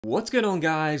What's going on,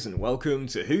 guys, and welcome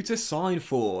to Who to Sign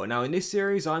For. Now in this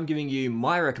series I'm giving you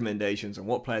my recommendations on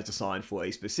what players to sign for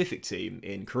a specific team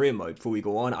in career mode. Before we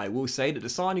go on, I will say that the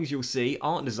signings you'll see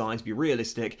aren't designed to be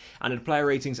realistic, and the player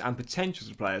ratings and potentials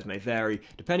of players may vary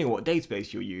depending on what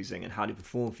database you're using and how they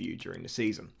perform for you during the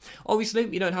season. Obviously,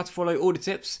 you don't have to follow all the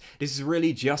tips. This is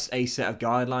really just a set of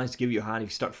guidelines to give you a hand if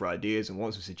you're stuck for ideas and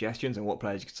want some suggestions on what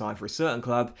players you can sign for a certain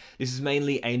club. This is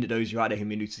mainly aimed at those who are out there who are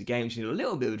new to the game, just need a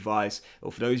little bit of advice,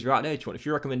 or for those who are out there who want a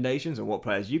few recommendations on what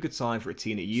players you could sign for a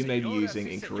team that you may be using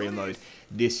in career mode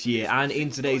this year. And in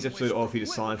today's episode of Who to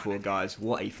Sign For, guys,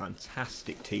 what a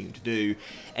fantastic team to do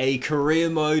a career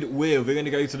mode with. We're going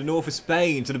to go to the north of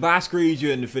Spain, to the Basque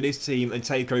region for this team and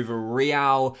take over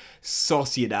Real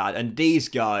Sociedad. And these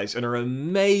guys are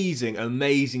an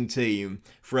amazing team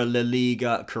for a La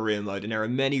Liga career mode, and there are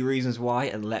many reasons why,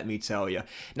 and let me tell you.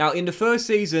 Now, in the first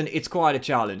season, it's quite a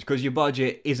challenge because your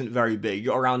budget isn't very big.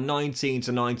 You've got around 19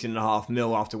 to 19.5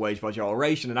 mil after wage budget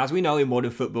alteration, and as we know in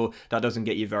modern football, that doesn't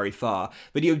get you very far.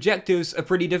 But the objectives are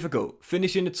pretty difficult.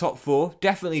 Finishing the top 4,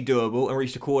 definitely doable, and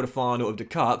reach the quarter-final of the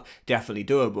Cup, definitely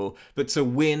doable. But to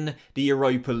win the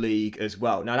Europa League as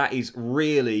well. Now, that is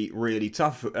really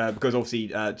tough because obviously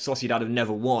Sociedad have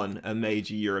never won a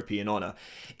major European honour.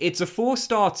 It's a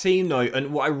 4-star team though,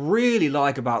 and what I really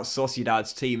like about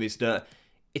Sociedad's team is that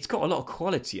it's got a lot of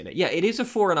quality in it. Yeah, it is a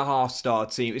 4.5-star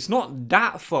team. It's not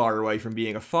that far away from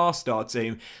being a 5-star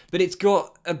team, but it's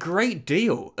got a great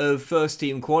deal of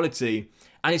first-team quality.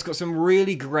 And it's got some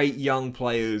really great young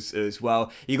players as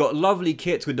well. You got lovely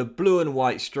kits with the blue and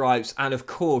white stripes. And of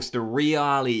course, the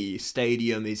Reale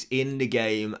Stadium is in the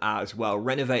game as well.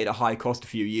 Renovated at high cost a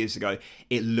few years ago.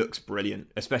 It looks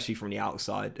brilliant, especially from the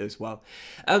outside as well.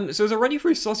 So as I run you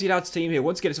through Sociedad's team here,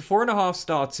 once again, it's a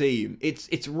 4.5-star team.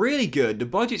 It's really good. The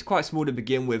budget's quite small to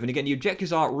begin with. And again, the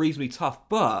objectives aren't reasonably tough,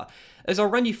 but as I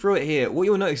run you through it here, what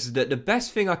you'll notice is that the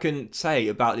best thing I can say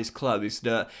about this club is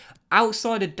that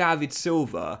outside of David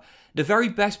Silva, the very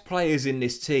best players in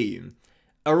this team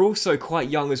are also quite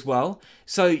young as well.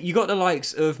 So you got the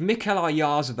likes of Mikel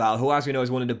Oyarzabal, who as we know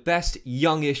is one of the best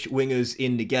youngish wingers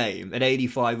in the game at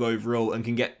 85 overall and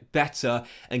can get better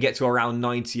and get to around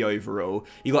 90 overall.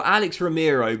 You got Alex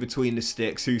Remiro between the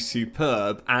sticks, who's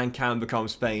superb and can become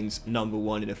Spain's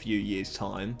 #1 in a few years'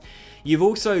 time. You've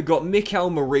also got Mikel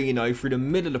Merino through the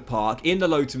middle of the park in the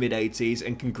low to mid 80s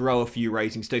and can grow a few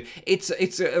ratings too.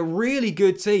 It's a really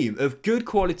good team of good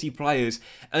quality players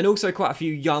and also quite a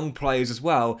few young players as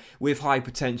well with high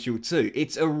potential too.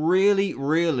 It's a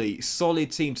really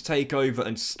solid team to take over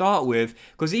and start with,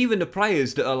 because even the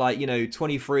players that are like, you know,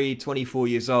 23, 24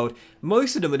 years old,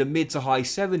 most of them are the mid to high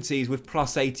 70s with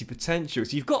plus 80 potential.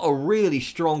 So you've got a really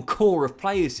strong core of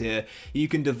players here you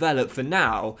can develop for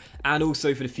now and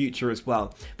also for the future as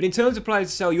well. But in terms of players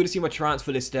to sell, you would have seen my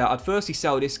transfer list there. I'd firstly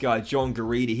sell this guy, John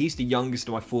Garidi. He's the youngest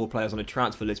of my 4 players on the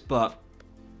transfer list, but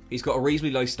he's got a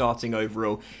reasonably low starting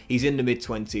overall. He's in the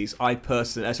mid-20s. I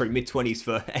personally, sorry, mid-20s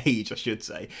for age, I should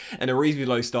say. And a reasonably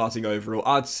low starting overall.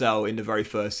 I'd sell in the very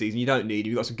first season. You don't need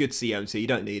him. You've got some good CMT. You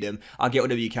don't need him. I'd get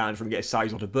whatever you can from get his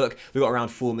size off the book. We've got around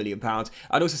 £4 million.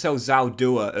 I'd also sell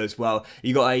Zaldua as well.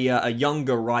 You got a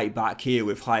younger right back here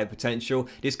with higher potential.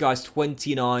 This guy's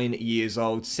 29 years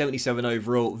old, 77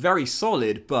 overall. Very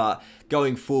solid, but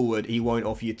going forward, he won't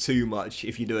offer you too much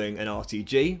if you're doing an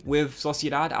RTG with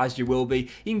Sociedad, as you will be.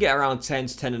 You can get around 10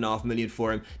 to 10.5 million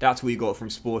for him. That's what you got from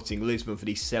Sporting Lisbon for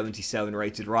the 77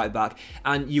 rated right back.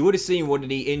 And you would have seen one of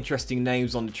the interesting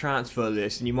names on the transfer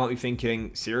list, and you might be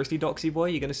thinking, seriously, Doxy boy,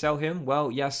 you're going to sell him?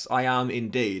 Well, yes, I am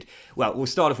indeed. Well, we'll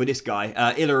start off with this guy,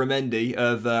 Illarramendi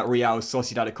of Real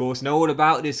Sociedad, of course. Know all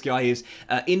about this guy, his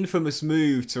infamous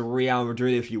move to Real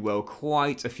Madrid, if you will,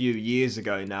 quite a few years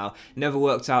ago now. Never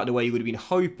worked out the way you would have been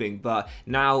hoping, but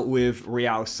now with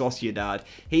Real Sociedad,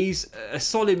 he's a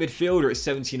solid midfielder at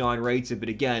 79 rated, but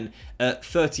again, at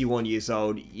 31 years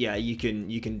old, yeah, you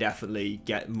can definitely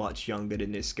get much younger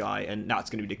than this guy, and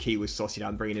that's going to be the key with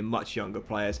Sociedad, bringing in much younger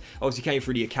players. Obviously came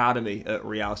through the academy at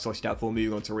Real Sociedad before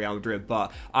moving on to Real Madrid,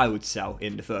 but I would sell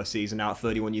in the first season now at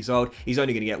 31 years old. He's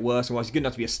only going to get worse, and whilst he's good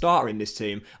enough to be a starter in this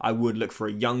team, I would look for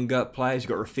a younger player. You've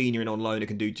got Rafinha in on loan who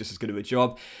can do just as good of a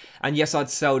job. And yes, I'd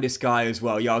sell this guy as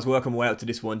well. Yeah, I was working my way up to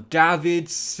this one. David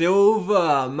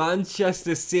Silva,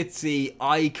 Manchester City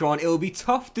icon. It'll be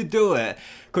tough to do it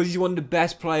because he's one of the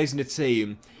best players in the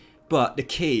team. But the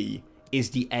key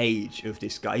is the age of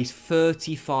this guy. He's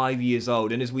 35 years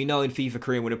old, and as we know in FIFA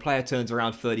career, when a player turns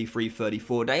around 33,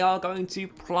 34, they are going to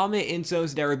plummet in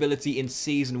terms of their ability in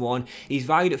Season 1. He's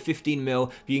valued at 15 mil,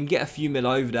 but you can get a few mil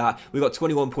over that. We've got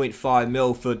 21.5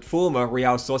 mil for former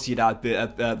Real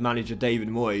Sociedad manager David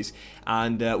Moyes,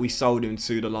 and we sold him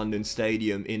to the London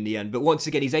Stadium in the end. But once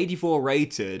again, he's 84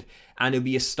 rated, and he'll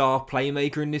be a star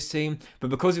playmaker in this team.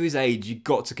 But because of his age, you've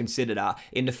got to consider that.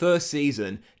 In the first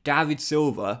season, David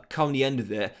Silva, come the end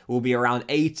of it, will be around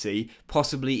 80,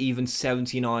 possibly even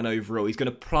 79 overall. He's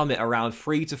going to plummet around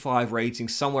 3 to 5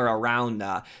 ratings, somewhere around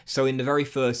that. So in the very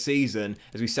first season,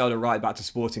 as we sell the right back to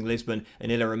Sporting Lisbon,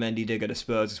 and Illarramendi did go to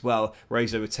Spurs as well,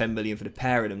 raised over 10 million for the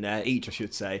pair of them there, each I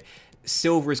should say.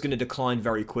 Silva is going to decline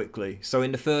very quickly. So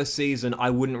in the first season, I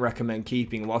wouldn't recommend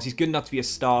keeping him. Whilst he's good enough to be a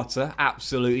starter,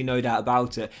 absolutely no doubt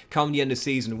about it, come the end of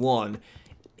season 1,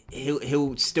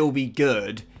 he'll still be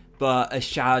good, but a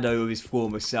shadow of his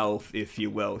former self, if you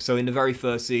will. So in the very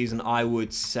first season, I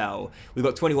would sell. We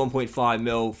got 21.5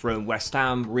 mil from West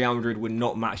Ham. Real Madrid would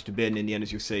not match the bid in the end,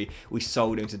 as you'll see. We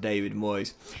sold him to David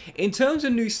Moyes. In terms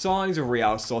of new signings of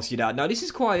Real Sociedad, now this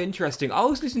is quite interesting. I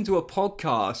was listening to a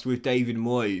podcast with David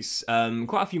Moyes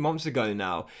quite a few months ago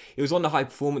now. It was on the High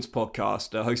Performance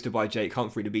podcast, hosted by Jake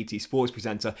Humphrey, the BT Sports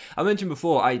presenter. I mentioned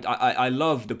before, I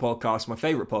love the podcast, my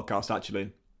favourite podcast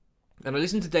actually. And I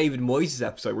listened to David Moyes'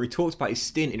 episode where he talks about his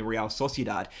stint in Real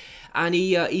Sociedad, and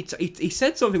he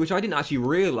said something which I didn't actually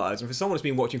realise, and for someone that's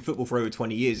been watching football for over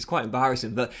 20 years, it's quite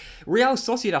embarrassing, but Real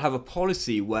Sociedad have a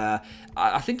policy where,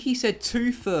 I think he said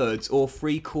 2/3 or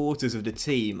 3/4 of the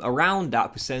team, around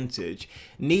that percentage,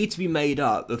 need to be made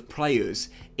up of players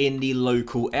in the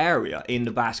local area, in the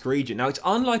Basque region. Now, it's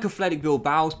unlike Athletic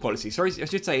Bilbao's policy. Sorry, I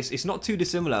should say it's not too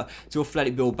dissimilar to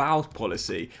Athletic Bilbao's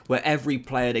policy, where every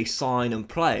player they sign and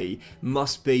play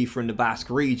must be from the Basque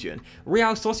region.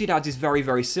 Real Sociedad is very,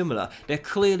 very similar. They're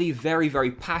clearly very, very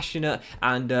passionate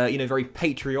and, very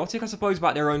patriotic, I suppose,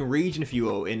 about their own region, if you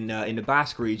will, in the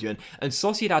Basque region. And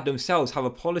Sociedad themselves have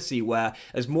a policy where,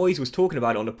 as Moyes was talking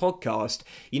about it on the podcast,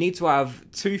 you need to have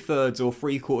 2/3 or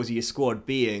 3/4 of your squad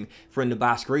being from the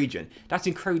Basque region. That's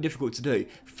incredibly difficult to do.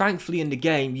 Thankfully, in the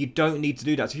game, you don't need to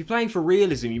do that. So if you're playing for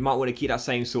realism, you might want to keep that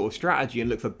same sort of strategy and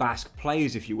look for Basque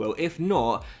players, if you will. If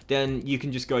not, then you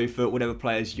can just go for whatever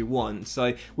players you want.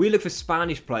 So we look for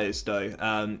Spanish players,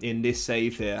 though, in this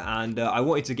save here. And I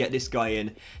wanted to get this guy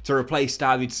in to replace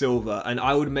David Silva, and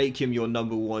I would make him your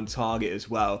 #1 target as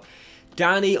well.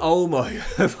 Dani Olmo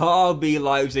of RB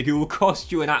Leipzig, who will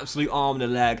cost you an absolute arm and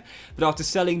a leg. But after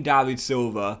selling David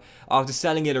Silva, after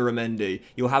selling Illarramendi,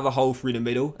 you'll have a hole through the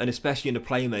middle, and especially in the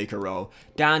playmaker role.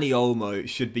 Dani Olmo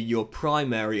should be your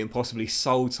primary and possibly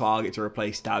sole target to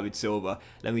replace David Silva.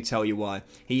 Let me tell you why.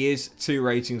 He is 2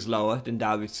 ratings lower than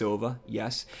David Silva,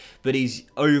 yes, but he's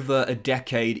over a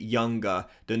decade younger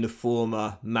than the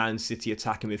former Man City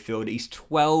attacking midfielder. He's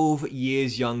 12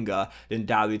 years younger than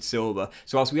David Silva.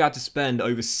 So whilst we had to spend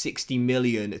over 60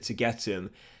 million to get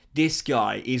him, this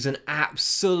guy is an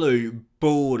absolute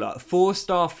baller.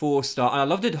 4-star, 4-star. And I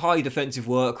love the high defensive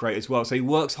work rate as well. So he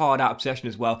works hard out of possession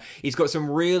as well. He's got some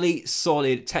really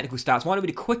solid technical stats. Might not be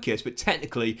the quickest, but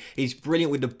technically he's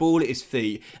brilliant with the ball at his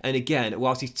feet. And again,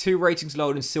 whilst he's 2 ratings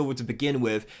lower than Silva to begin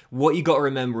with, what you got to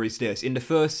remember is this. In the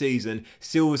first season,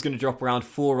 Silva's going to drop around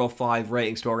 4 or 5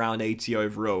 ratings to around 80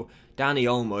 overall. Dani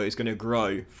Olmo is going to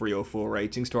grow 3 or 4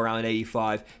 ratings to around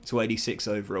 85 to 86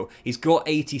 overall. He's got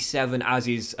 87 as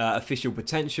his official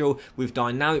potential. With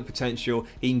dynamic potential,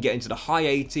 he can get into the high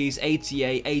 80s,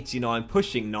 88, 89,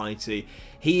 pushing 90.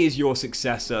 He is your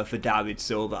successor for David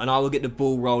Silva, and I will get the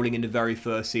ball rolling in the very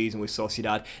first season with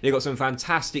Sociedad. They've got some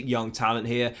fantastic young talent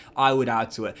here. I would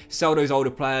add to it. Sell those older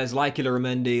players like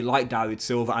Illarramendi, like David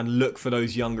Silva, and look for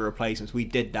those younger replacements. We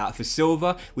did that. For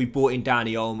Silva, we bought in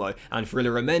Dani Olmo, and for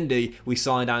Illarramendi, we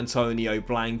signed Antonio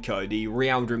Blanco, the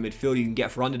Real Madrid midfielder you can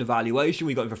get for under the valuation.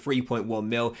 We got him for 3.1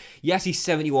 mil. Yes, he's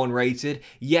 71 rated.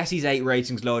 Yes, he's 8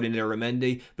 ratings lower than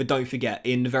Illarramendi, but don't forget,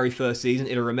 in the very first season,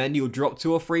 Illarramendi will drop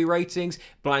 2 or 3 ratings.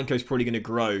 Blanco's probably going to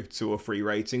grow 2 or 3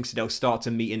 ratings, so they'll start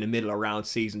to meet in the middle around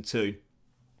season 2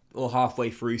 or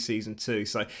halfway through season 2.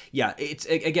 So yeah, it's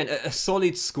again a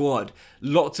solid squad,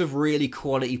 lots of really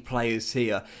quality players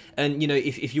here. And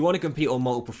if you want to compete on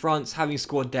multiple fronts, having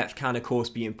squad depth can of course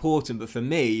be important, but for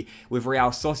me with Real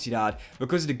Sociedad,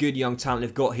 because of the good young talent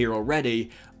they've got here already,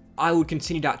 I would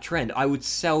continue that trend. I would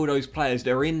sell those players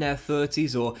that are in their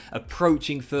 30s or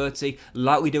approaching 30,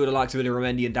 like we do with the likes of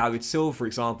Illarramendi and David Silva, for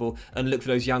example, and look for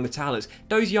those younger talents.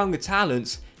 Those younger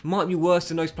talents might be worse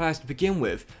than those players to begin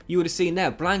with. You would have seen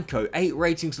there, Blanco, 8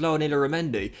 ratings lower than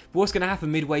Illarramendi. But what's going to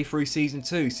happen midway through Season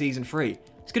 2, Season 3?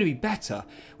 It's going to be better.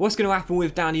 What's going to happen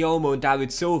with Dani Olmo and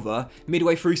David Silva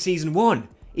midway through Season 1?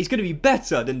 he's going to be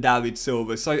better than David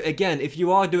Silva. So again, if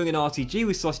you are doing an RTG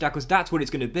with Sociedad, because that's what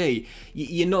it's going to be,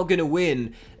 you're not going to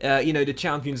win, you know, the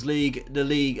Champions League, the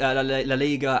League, La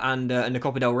Liga, and the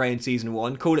Copa del Rey in season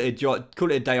 1. Call it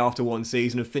a day after one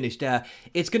season and finish there.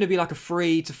 It's going to be like a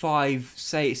 3 to 5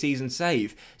 season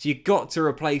save. So you've got to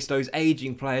replace those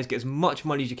aging players, get as much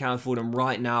money as you can for them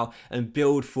right now, and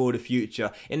build for the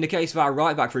future. In the case of our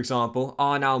right back, for example,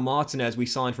 Arnau Martinez, we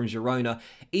signed from Girona.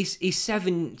 He's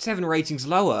seven ratings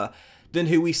lower than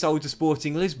who we sold to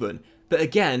Sporting Lisbon. But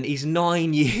again, he's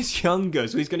 9 years younger,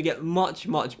 so he's going to get much,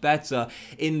 much better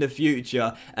in the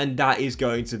future, and that is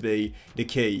going to be the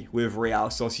key with Real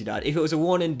Sociedad. If it was a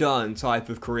one and done type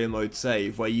of career mode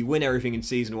save, where you win everything in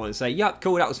season 1 and say, yep,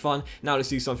 cool, that was fun, now let's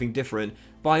do something different,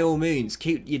 by all means,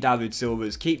 keep your David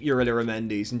Silvas, keep your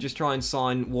Illaramendi's, and just try and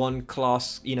sign one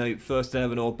class, you know, first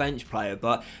 11 or bench player.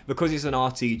 But because it's an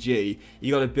RTG,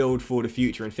 you got to build for the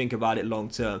future and think about it long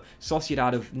term.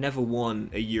 Sociedad have never won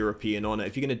a European honour.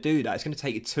 If you're going to do that, it's going to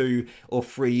take you 2 or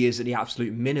 3 years at the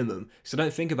absolute minimum. So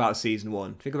don't think about season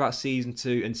 1. Think about season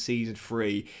 2 and season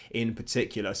 3 in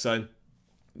particular. So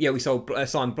yeah, we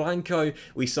signed Blanco,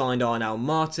 we signed Arnau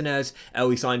Martinez,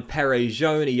 we signed Perez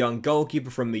Joan, a young goalkeeper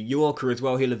from Mallorca as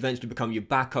well. He'll eventually become your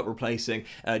backup, replacing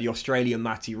the Australian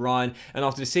Matty Ryan. And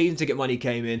after the season ticket money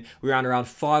came in, we ran around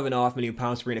 £5.5 million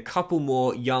to bring in a couple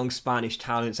more young Spanish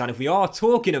talents. And if we are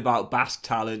talking about Basque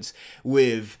talents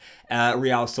with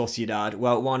Real Sociedad,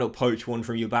 well, why not poach one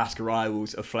from your Basque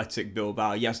rivals, Athletic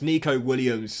Bilbao? Yes, Nico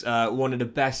Williams, one of the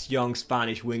best young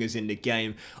Spanish wingers in the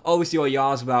game. Obviously,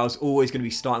 Oyarzabal is always going to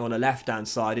be starting on the left-hand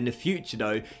side. In the future,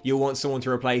 though, you'll want someone to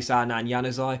replace Adnan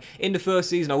Januzaj. In the first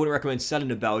season, I wouldn't recommend selling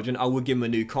the Belgian. I would give him a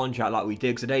new contract like we did,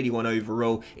 because at 81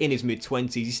 overall, in his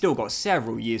mid-20s, he's still got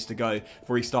several years to go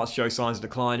before he starts to show signs of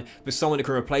decline. But someone that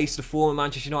can replace the former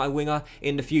Manchester United winger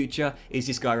in the future is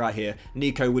this guy right here,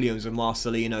 Nico Williams of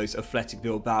Marcelino's Athletic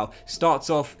Bilbao. Starts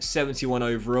off 71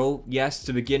 overall. Yes,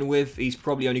 to begin with, he's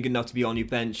probably only good enough to be on your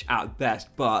bench at best,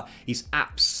 but he's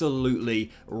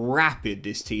absolutely rapid,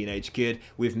 this teenage kid,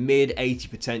 with mid-80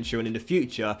 potential. And in the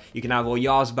future, you can have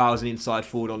Oyarzabal as an inside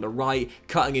forward on the right,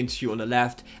 cutting in to shoot on the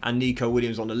left, and Nico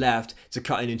Williams on the left to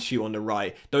cut in and shoot on the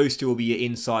right. Those two will be your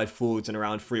inside forwards in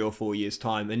around 3 or 4 years'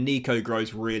 time. And Nico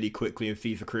grows really quickly in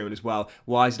FIFA career mode as well.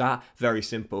 Why is that? Very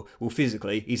simple. Well,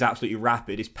 physically, he's absolutely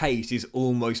rapid. His pace is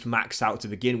almost maxed out to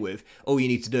begin with. All you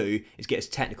need to do is get his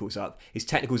technicals up. His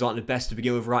technicals aren't the best to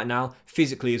begin with right now.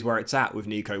 Physically is where it's at with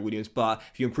Nico Williams, but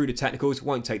if you improve the technicals, it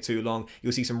won't take too long.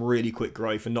 You'll see some really quick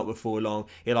growth, and not before long.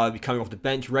 He'll either be coming off the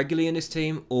bench regularly in this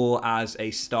team or as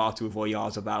a starter with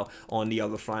Oyarzabal on the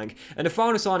other flank. And the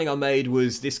final signing I made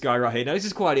was this guy right here. Now, this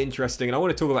is quite interesting, and I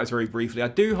want to talk about this very briefly. I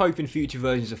do hope in future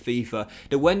versions of FIFA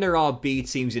that when there are B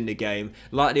teams in the game,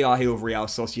 like they are here with Real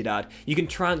Sociedad, you can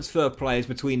transfer players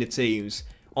between the teams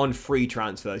on free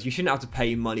transfers. You shouldn't have to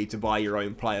pay money to buy your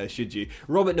own player, should you?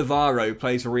 Robert Navarro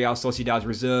plays for Real Sociedad's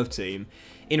reserve team.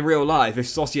 In real life, if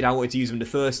Sociedad wanted to use him in the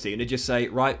first team, they'd just say,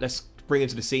 right, let's bring him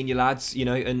to the senior lads, you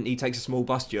know, and he takes a small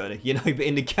bus journey, you know. But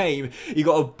in the game, you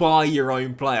got to buy your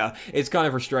own player. It's kind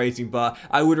of frustrating, but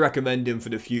I would recommend him for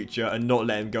the future and not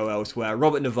let him go elsewhere.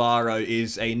 Robert Navarro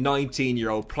is a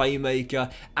 19-year-old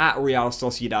playmaker at Real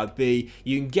Sociedad B.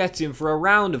 You can get him for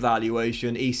around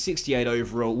evaluation. He's 68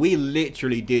 overall. We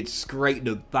literally did scrape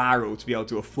the barrel to be able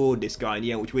to afford this guy in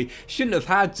the end, which we shouldn't have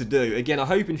had to do. Again, I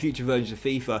hope in future versions of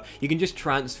FIFA, you can just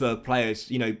transfer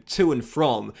players, you know, to and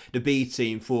from the B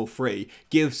team for free.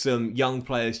 Give some young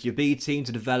players to your B team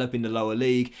to develop in the lower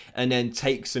league, and then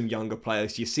take some younger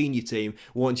players to your senior team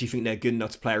once you think they're good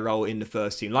enough to play a role in the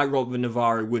first team, like Robert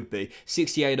Navarro would be.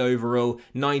 68 overall,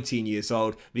 19 years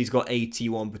old, but he's got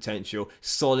 81 potential.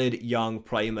 Solid young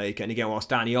playmaker. And again,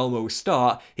 whilst Dani Olmo will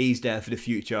start, he's there for the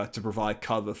future to provide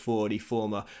cover for the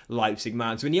former Leipzig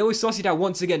man. So in the Sociedad,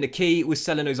 once again, the key was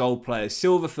selling those old players.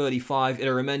 Silva 35,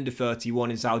 Illaramendi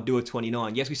 31, and Zaldua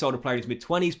 29. Yes, we sold a player in his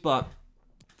mid-20s, but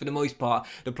for the most part,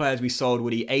 the players we sold were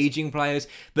the aging players,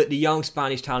 but the young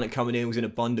Spanish talent coming in was in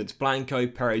abundance. Blanco,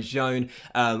 Perez Joan,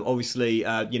 obviously,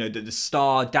 you know, the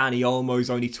star, Dani Olmo's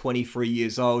only 23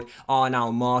 years old,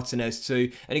 Arnau Martinez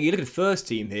too. And if you look at the first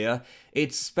team here,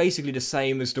 it's basically the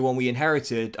same as the one we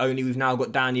inherited, only we've now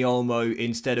got Dani Olmo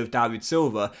instead of David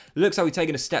Silva. It looks like we've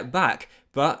taken a step back,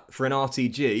 but for an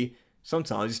RTG,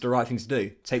 sometimes it's the right thing to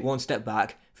do. Take one step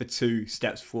back for 2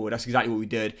 steps forward. That's exactly what we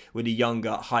did with the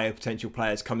younger, higher potential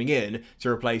players coming in to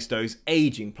replace those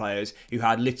aging players who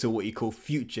had little what you call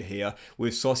future here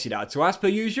with Sociedad. So as per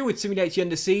usual, we'd simulate the end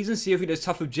of the season, see if we did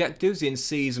tough objectives in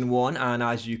Season 1, and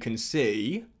as you can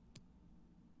see,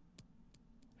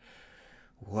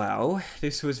 well,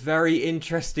 this was very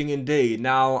interesting indeed.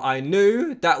 Now, I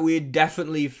knew that we had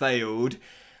definitely failed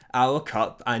our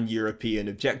cup and European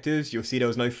objectives. You'll see there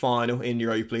was no final in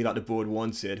Europa League like the board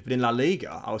wanted, but in La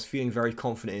Liga, I was feeling very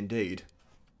confident indeed.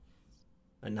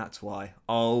 And that's why.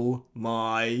 Oh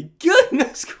my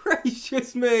goodness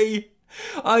gracious me!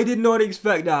 I did not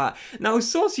expect that. Now,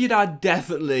 Sociedad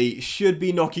definitely should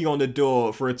be knocking on the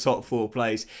door for a top 4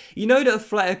 place. You know that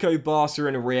Atletico, Barca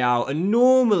and Real are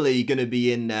normally going to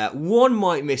be in there. One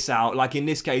might miss out, like in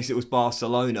this case it was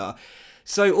Barcelona.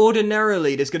 So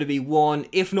ordinarily there's going to be 1,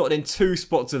 if not then 2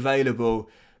 spots available.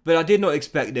 But I did not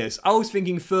expect this. I was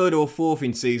thinking 3rd or 4th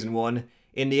in Season 1.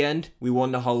 In the end, we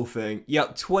won the whole thing.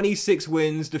 Yep, 26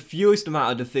 wins, the fewest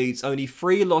amount of defeats, only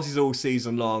 3 losses all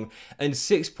season long, and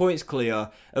 6 points clear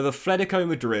of Atletico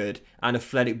Madrid and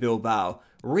Athletic Bilbao.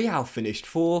 Real finished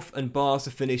 4th and Barca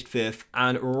finished 5th,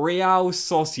 and Real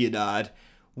Sociedad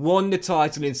won the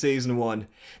title in Season 1.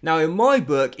 Now, in my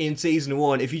book, in Season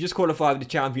 1, if you just qualify for the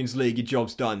Champions League, your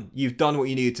job's done. You've done what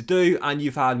you needed to do, and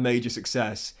you've had major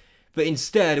success. But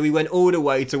instead, we went all the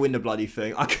way to win the bloody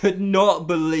thing. I could not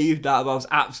believe that, but I was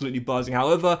absolutely buzzing.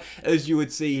 However, as you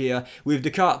would see here, with the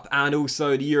Cup and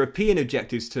also the European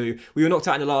objectives too, we were knocked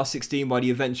out in the last 16 by the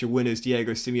eventual winners,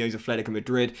 Diego Simeone's Atletico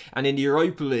Madrid. And in the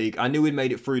Europa League, I knew we'd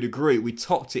made it through the group. We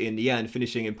topped it in the end,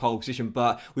 finishing in pole position,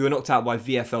 but we were knocked out by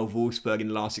VfL Wolfsburg in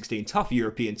the last 16. Tough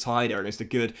European tie there against a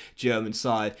good German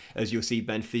side, as you'll see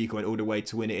Benfica went all the way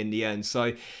to win it in the end.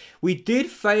 So we did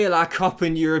fail our Cup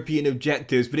and European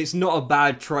objectives, but it's not a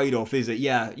bad trade-off, is it?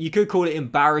 Yeah, you could call it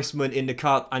embarrassment in the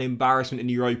Cup and embarrassment in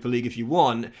the Europa League if you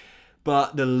want,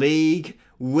 but the league,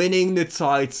 winning the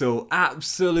title,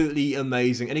 absolutely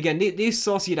amazing. And again, this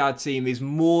Sociedad team is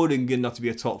more than good enough to be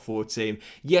a top 4 team.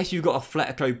 Yes, you've got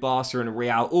Atletico, Barca and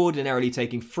Real ordinarily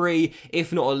taking 3,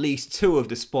 if not at least 2 of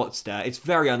the spots there. It's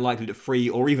very unlikely that 3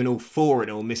 or even all 4 in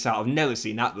all miss out. I've never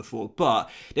seen that before, but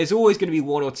there's always going to be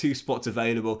 1 or 2 spots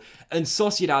available. And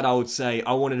Sociedad, I would say,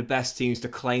 are one of the best teams to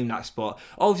claim that spot.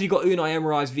 Obviously, you've got Unai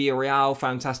Emery's Villarreal,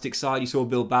 fantastic side. You saw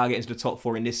Bilbao get into the top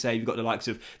 4 in this save. You've got the likes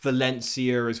of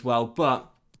Valencia as well, but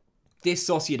this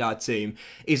Sociedad team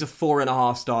is a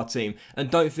 4.5-star team. And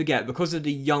don't forget, because of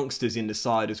the youngsters in the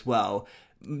side as well,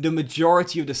 the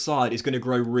majority of the side is going to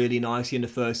grow really nicely in the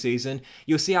first season.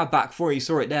 You'll see our back four, you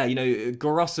saw it there. You know,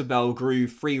 Oyarzabal grew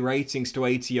 3 ratings to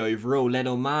 80 overall.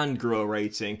 Lenormand grew a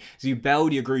rating.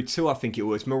 Zubeldia grew 2, I think it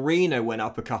was. Merino went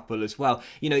up a couple as well.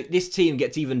 You know, this team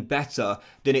gets even better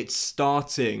than its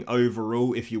starting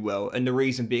overall, if you will. And the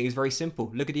reason being is very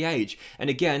simple. Look at the age. And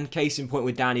again, case in point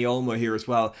with Dani Olmo here as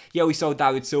well. Yeah, we sold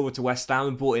David Silva to West Ham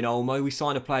and bought in Olmo. We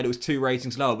signed a player that was 2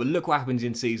 ratings lower. But look what happens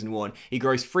in Season 1. He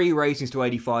grows 3 ratings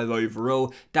to 85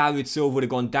 overall. David Silva would have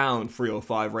gone down 3 or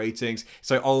 5 ratings.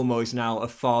 So Olmo is now a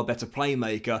far better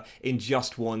playmaker in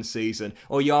just 1 season.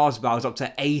 Oyarzabal is up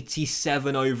to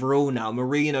 87 overall now.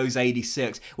 Merino's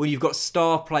 86. When you've got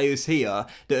star players here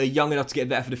that are young enough to get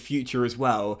better for the future as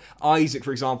well. Isaac,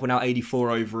 for example, now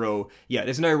 84 overall. Yeah,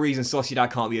 there's no reason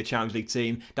Sociedad can't be a Champions League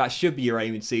team. That should be your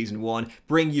aim in Season 1.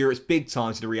 Bring Europe's big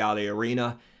time to the Reale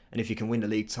Arena. And if you can win the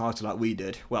league title like we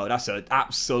did, well, that's an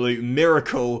absolute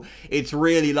miracle. It's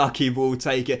really lucky, but we'll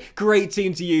take it. Great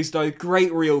team to use, though.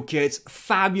 Great Real kits,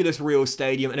 fabulous Real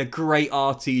stadium, and a great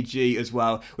RTG as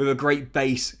well, with a great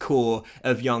base core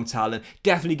of young talent.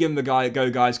 Definitely give them a go,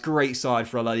 guys. Great side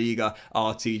for a La Liga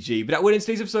RTG. But that will end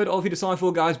today's episode of Who to Sign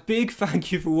For, guys. Big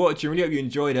thank you for watching. Really hope you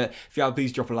enjoyed it. If you have,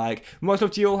 please drop a like. Much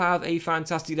love to you all. Have a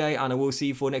fantastic day, and I will see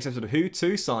you for the next episode of Who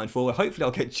to Sign For. Hopefully,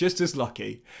 I'll get just as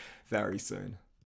lucky very soon.